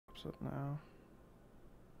What's up now?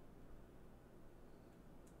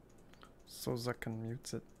 So Zuckin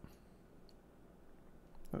mutes it.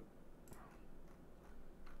 Oh.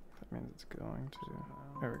 That means it's going to do.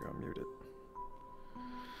 There we go, mute it.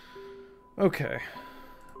 Okay.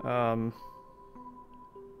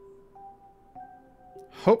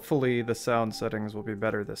 Hopefully the sound settings will be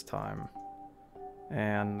better this time.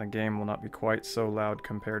 And the game will not be quite so loud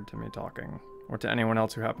compared to me talking. Or to anyone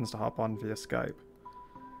else who happens to hop on via Skype.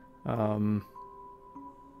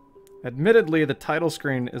 Admittedly, the title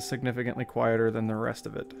screen is significantly quieter than the rest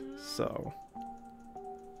of it, so...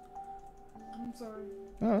 I'm sorry.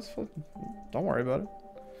 No, that's fine. Don't worry about it.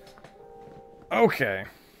 Okay.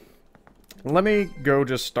 Let me go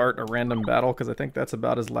just start a random battle, because I think that's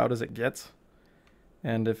about as loud as it gets.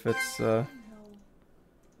 And if it's, how's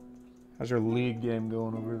your league game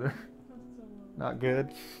going over there? Not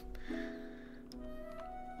good?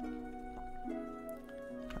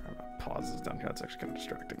 Pauses down here. That's actually kind of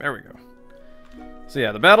distracting. There we go. So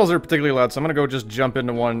yeah, the battles are particularly loud, so I'm gonna go just jump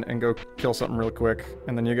into one and go kill something real quick,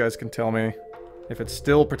 and then you guys can tell me if it's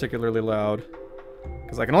still particularly loud.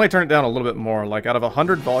 Because I can only turn it down a little bit more. Like, out of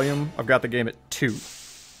 100 volume, I've got the game at 2.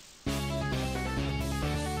 So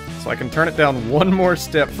I can turn it down one more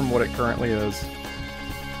step from what it currently is.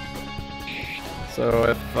 So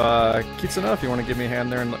if Keats enough, you want to give me a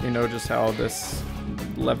hand there and let me know just how this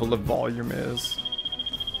level of volume is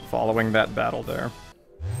following that battle there.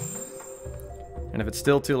 And if it's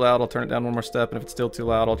still too loud, I'll turn it down one more step, and if it's still too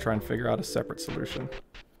loud, I'll try and figure out a separate solution.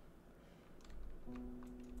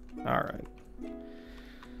 Alright.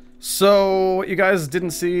 So, what you guys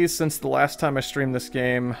didn't see since the last time I streamed this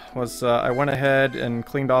game was I went ahead and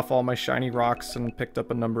cleaned off all my shiny rocks and picked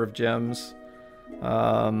up a number of gems.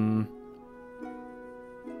 I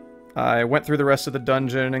went through the rest of the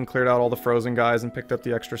dungeon and cleared out all the frozen guys and picked up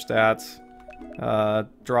the extra stats.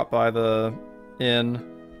 Dropped by the inn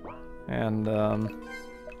and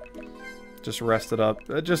just rested up.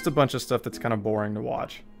 Just a bunch of stuff that's kind of boring to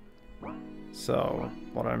watch. So,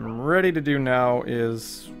 what I'm ready to do now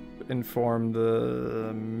is inform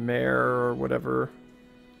the mayor or whatever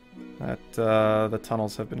that the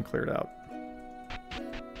tunnels have been cleared out.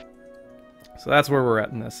 So that's where we're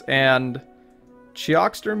at in this. And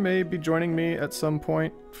Cheokster may be joining me at some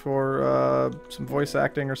point for some voice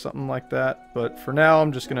acting or something like that. But for now,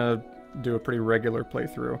 I'm just going to do a pretty regular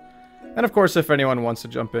playthrough. And of course, if anyone wants to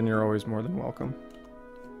jump in, you're always more than welcome.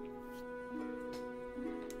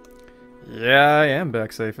 Yeah, I am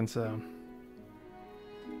back safe and sound.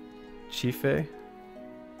 Chief, eh?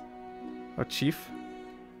 Oh, Chief?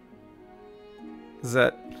 Is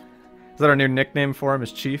that our new nickname for him,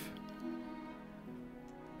 is Chief?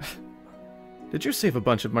 Did you save a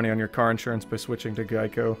bunch of money on your car insurance by switching to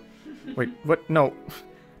Geico? Wait, what? No.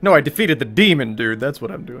 No, I defeated the demon, dude. That's what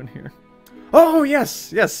I'm doing here. Oh,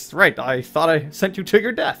 yes, yes, right. I thought I sent you to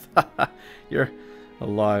your death. You're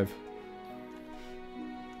alive.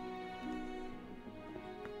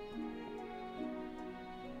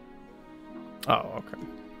 Oh, okay.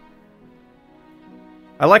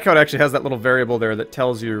 I like how it actually has that little variable there that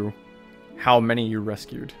tells you how many you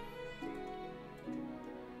rescued.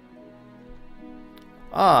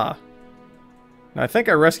 Ah. Now, I think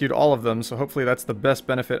I rescued all of them, so hopefully that's the best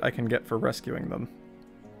benefit I can get for rescuing them.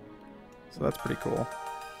 So that's pretty cool.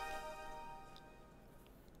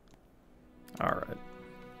 Alright.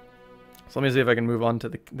 So let me see if I can move on to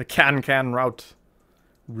the can route.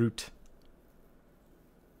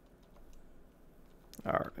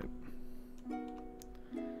 Alright.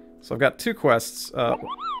 So I've got 2 quests.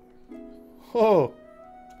 Oh!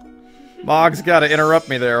 Mog's gotta interrupt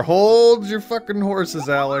me there. Hold your fucking horses,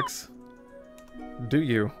 Alex. Do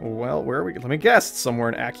you? Well, where are we? Let me guess. Somewhere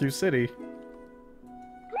in Acu City.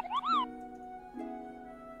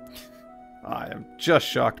 I am just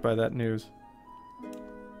shocked by that news.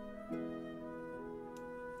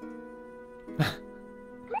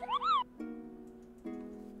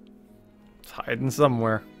 It's hiding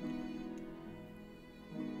somewhere.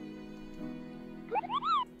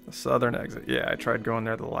 The southern exit. Yeah, I tried going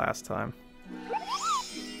there the last time.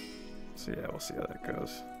 So yeah, we'll see how that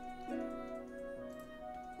goes.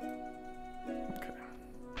 Okay.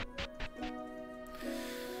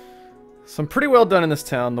 So I'm pretty well done in this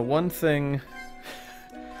town. The one thing...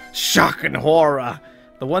 Shock and horror!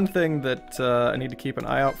 The one thing that I need to keep an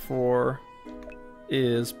eye out for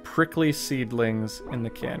is prickly seedlings in the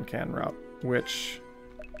can route, which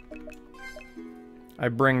I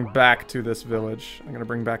bring back to this village. I'm going to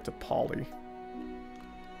bring back to Polly.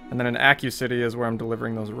 And then in Acu City is where I'm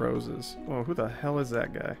delivering those roses. Oh, who the hell is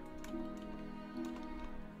that guy?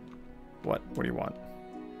 What? What do you want?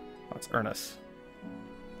 Oh, it's Ernest.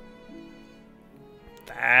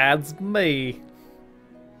 That's me.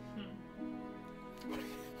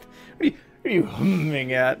 What are you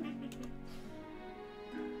humming at?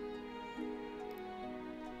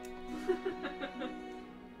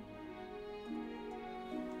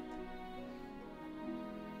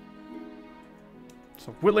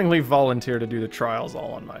 So willingly volunteer to do the trials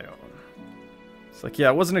all on my own. It's like, yeah,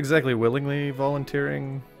 I wasn't exactly willingly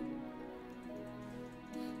volunteering.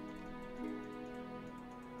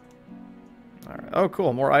 Alright. Oh,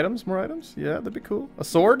 cool. More items? More items? Yeah, that'd be cool. A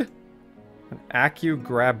sword? An Acu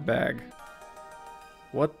grab bag.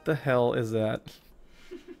 What the hell is that?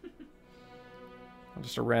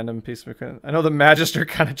 Just a random piece of equipment. I know the Magister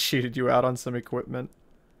kind of cheated you out on some equipment.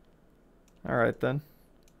 Alright then.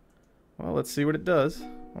 Well, let's see what it does.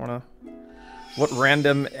 What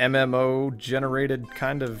random MMO generated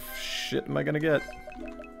kind of shit am I gonna get?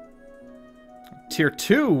 Tier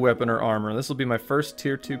 2 weapon or armor. This will be my first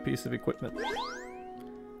Tier 2 piece of equipment.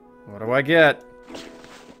 What do I get?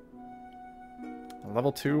 A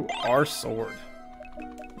level 2 R sword.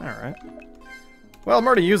 Alright. Well, I'm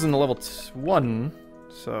already using the level 1,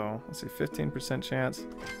 so let's see, 15% chance.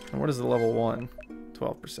 And what is the level 1?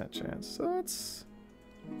 12% chance. So it's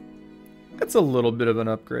a little bit of an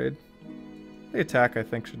upgrade. The attack, I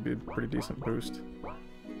think, should be a pretty decent boost.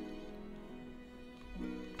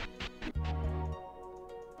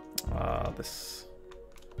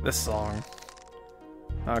 This song.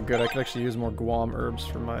 Ah, good. I could actually use more Guam herbs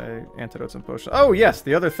for my antidotes and potions. Oh, yes!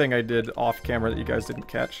 The other thing I did off camera that you guys didn't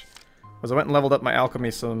catch was I went and leveled up my alchemy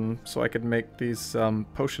some so I could make these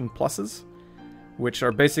potion pluses, which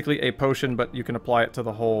are basically a potion, but you can apply it to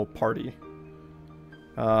the whole party.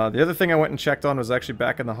 The other thing I went and checked on was actually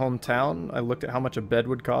back in the hometown. I looked at how much a bed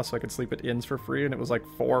would cost so I could sleep at inns for free, and it was like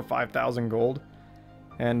 4,000 or 5,000 gold.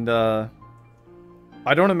 And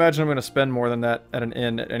I don't imagine I'm going to spend more than that at an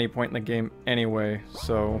inn at any point in the game anyway,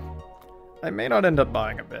 so I may not end up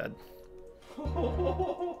buying a bed.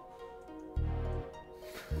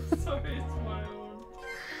 Sorry, it's my own.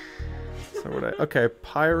 So would I... Okay,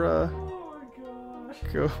 Pyra... Oh my gosh.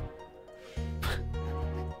 Go...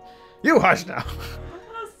 You hush now!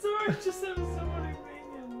 I'm sorry, just have so many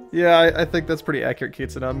minions. Yeah, I think that's pretty accurate,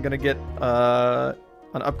 Kitsuna. I'm gonna get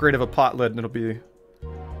an upgrade of a pot lid, and it'll be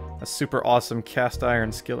a super awesome cast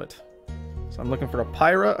iron skillet. So I'm looking for a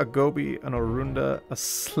Pyra, a Gobi, an Orunda, a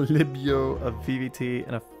Slibio, a VVT,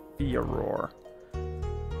 and a Fioror.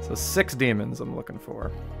 So 6 demons I'm looking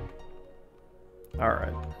for.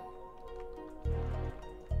 Alright.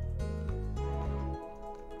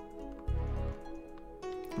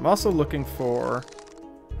 I'm also looking for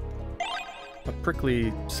a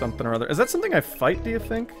prickly something or other. Is that something I fight, do you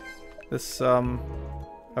think? This,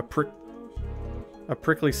 a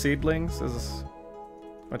prickly seedlings is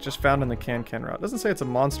what's just found in the can route. It doesn't say it's a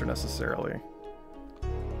monster necessarily.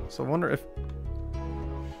 So I wonder if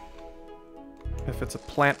it's a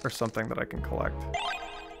plant or something that I can collect.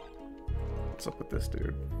 What's up with this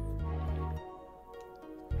dude?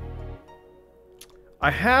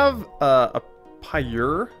 I have a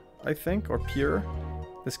Pyre, I think, or Pure.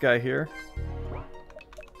 This guy here.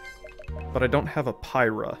 But I don't have a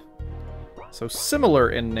Pyra. So similar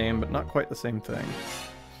in name, but not quite the same thing.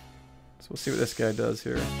 So we'll see what this guy does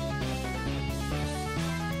here.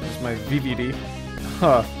 There's my VVD.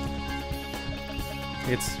 Huh.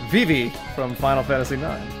 It's Vivi from Final Fantasy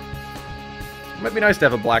IX. It might be nice to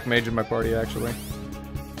have a black mage in my party, actually.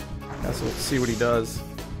 Yeah, so let's see what he does.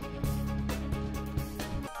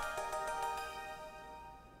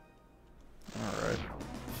 Alright.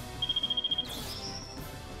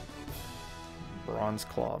 Bronze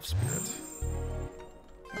Claw of Spirit.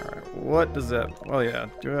 Alright, what does that... Well, yeah,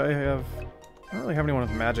 do I have... I don't really have anyone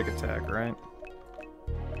with magic attack, right?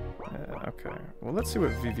 Yeah, okay. Well, let's see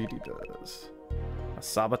what VVD does. A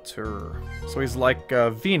Saboteur. So he's like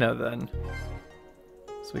Vina, then.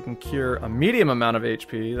 So we can cure a medium amount of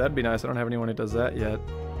HP. That'd be nice. I don't have anyone who does that yet.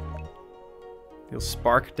 Deals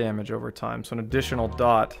spark damage over time. So an additional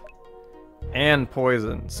dot. And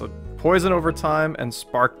poison. So poison over time and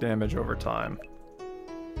spark damage over time.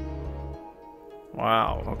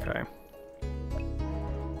 Wow, okay.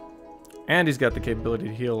 And he's got the capability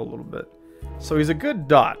to heal a little bit. So he's a good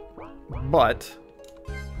dot. But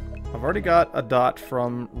I've already got a dot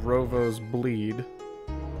from Rovo's Bleed.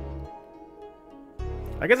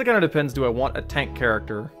 I guess it kind of depends. Do I want a tank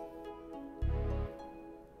character?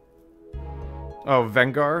 Oh,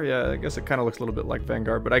 Vengar? Yeah, I guess it kind of looks a little bit like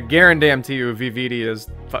Vengar. But I guarantee you VVD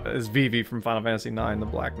is Vivi from Final Fantasy IX, the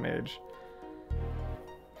Black Mage.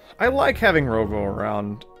 I like having Rovo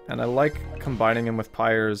around, and I like combining him with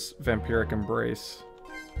Pyre's Vampiric Embrace.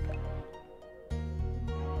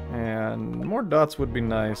 And And more dots would be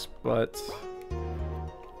nice, but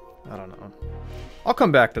I don't know. I'll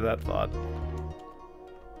come back to that thought.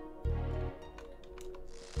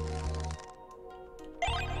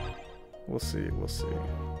 We'll see, we'll see.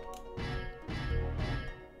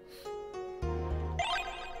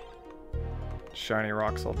 Shiny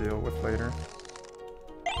rocks I'll deal with later.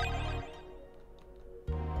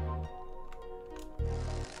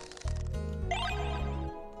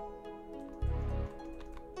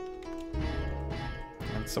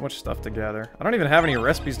 And so much stuff to gather. I don't even have any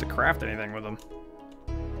recipes to craft anything with them.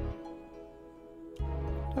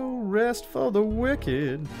 No rest for the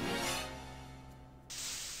wicked.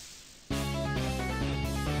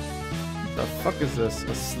 What the fuck is this? A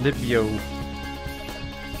Zevia.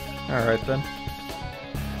 Alright then.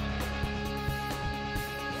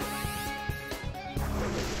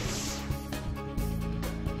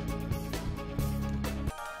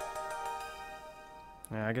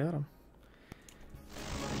 Yeah, I got him.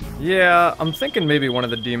 Yeah, I'm thinking maybe one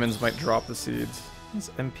of the demons might drop the seeds. What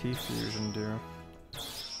does MP fusion do?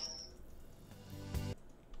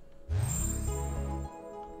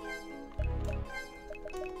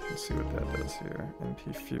 Let's see what that does here.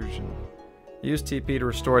 MP fusion. Use TP to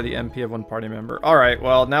restore the MP of one party member. Alright,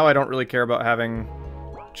 well, now I don't really care about having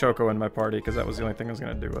Choco in my party, because that was the only thing I was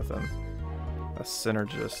going to do with him. A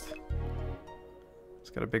synergist.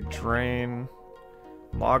 It's got a big drain.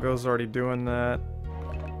 Mago's already doing that.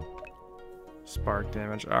 Spark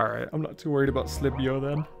damage. Alright, I'm not too worried about Zevia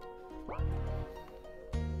then.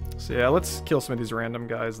 So yeah, let's kill some of these random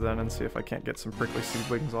guys then and see if I can't get some prickly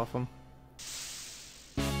seedlings off them.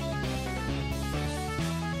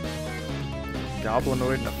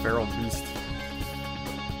 Goblinoid and a feral beast.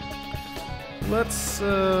 Let's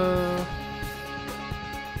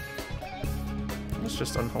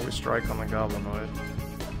just Unholy Strike on the Goblinoid.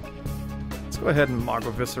 Let's go ahead and Mago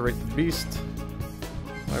Eviscerate the beast.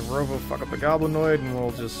 Have Rovo fuck up the Goblinoid, and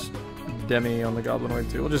we'll just Demi on the Goblinoid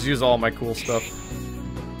too. We'll just use all my cool stuff.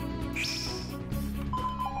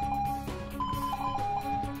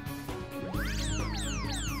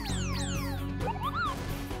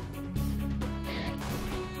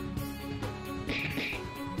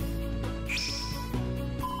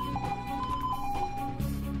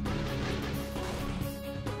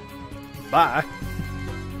 Bye.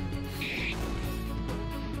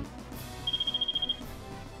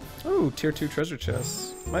 Ooh, tier 2 treasure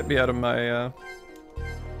chests. Might be out of my,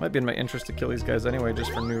 might be in my interest to kill these guys anyway,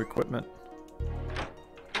 just for new equipment.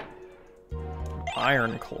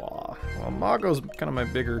 Iron Claw. Well, Mago's kind of my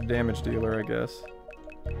bigger damage dealer, I guess.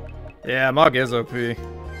 Yeah, Mog is OP. Ooh,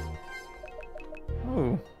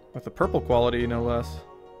 with the purple quality, no less.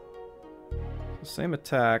 So same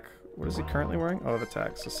attack. What is he currently wearing? Oh,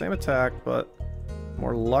 attack. So same attack, but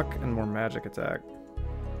more luck and more magic attack.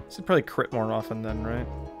 So he'd probably crit more often then, right?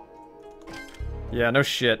 Yeah, no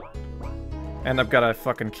shit. And I've got to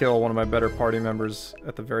fucking kill one of my better party members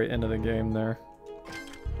at the very end of the game there.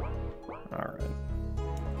 Alright.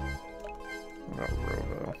 What about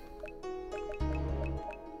Rovo?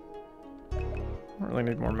 I don't really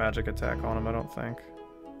need more magic attack on him, I don't think.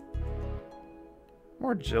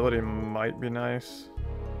 More agility might be nice.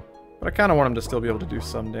 But I kind of want him to still be able to do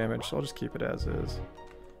some damage, so I'll just keep it as is.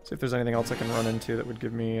 See if there's anything else I can run into that would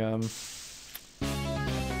give me, a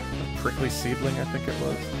prickly seedling, I think it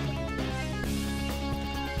was.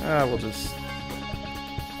 We'll just...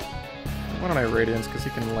 Why don't I Radiance, because he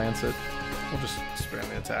can lance it. We'll just spam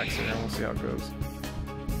the attacks here, and we'll see how it goes.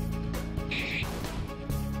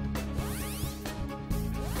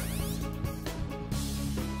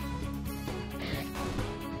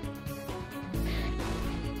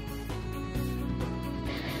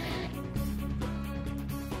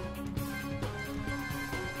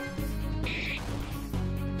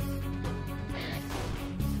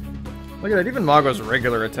 Look at that, even Mago's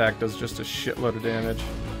regular attack does just a shitload of damage.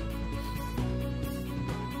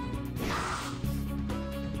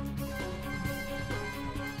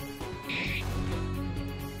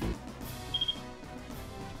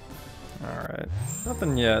 Alright,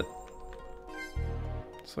 nothing yet.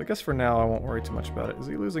 So I guess for now I won't worry too much about it. Is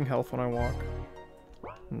he losing health when I walk?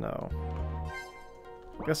 No.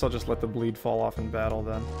 I guess I'll just let the bleed fall off in battle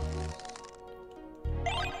then.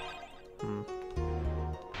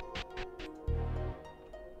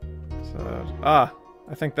 I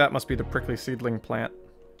think that must be the prickly seedling plant.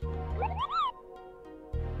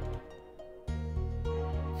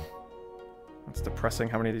 That's depressing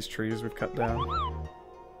how many of these trees we've cut down.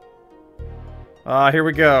 Here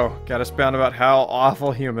we go. Got us bound about how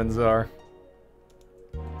awful humans are.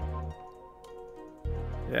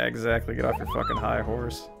 Yeah, exactly. Get off your fucking high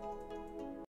horse.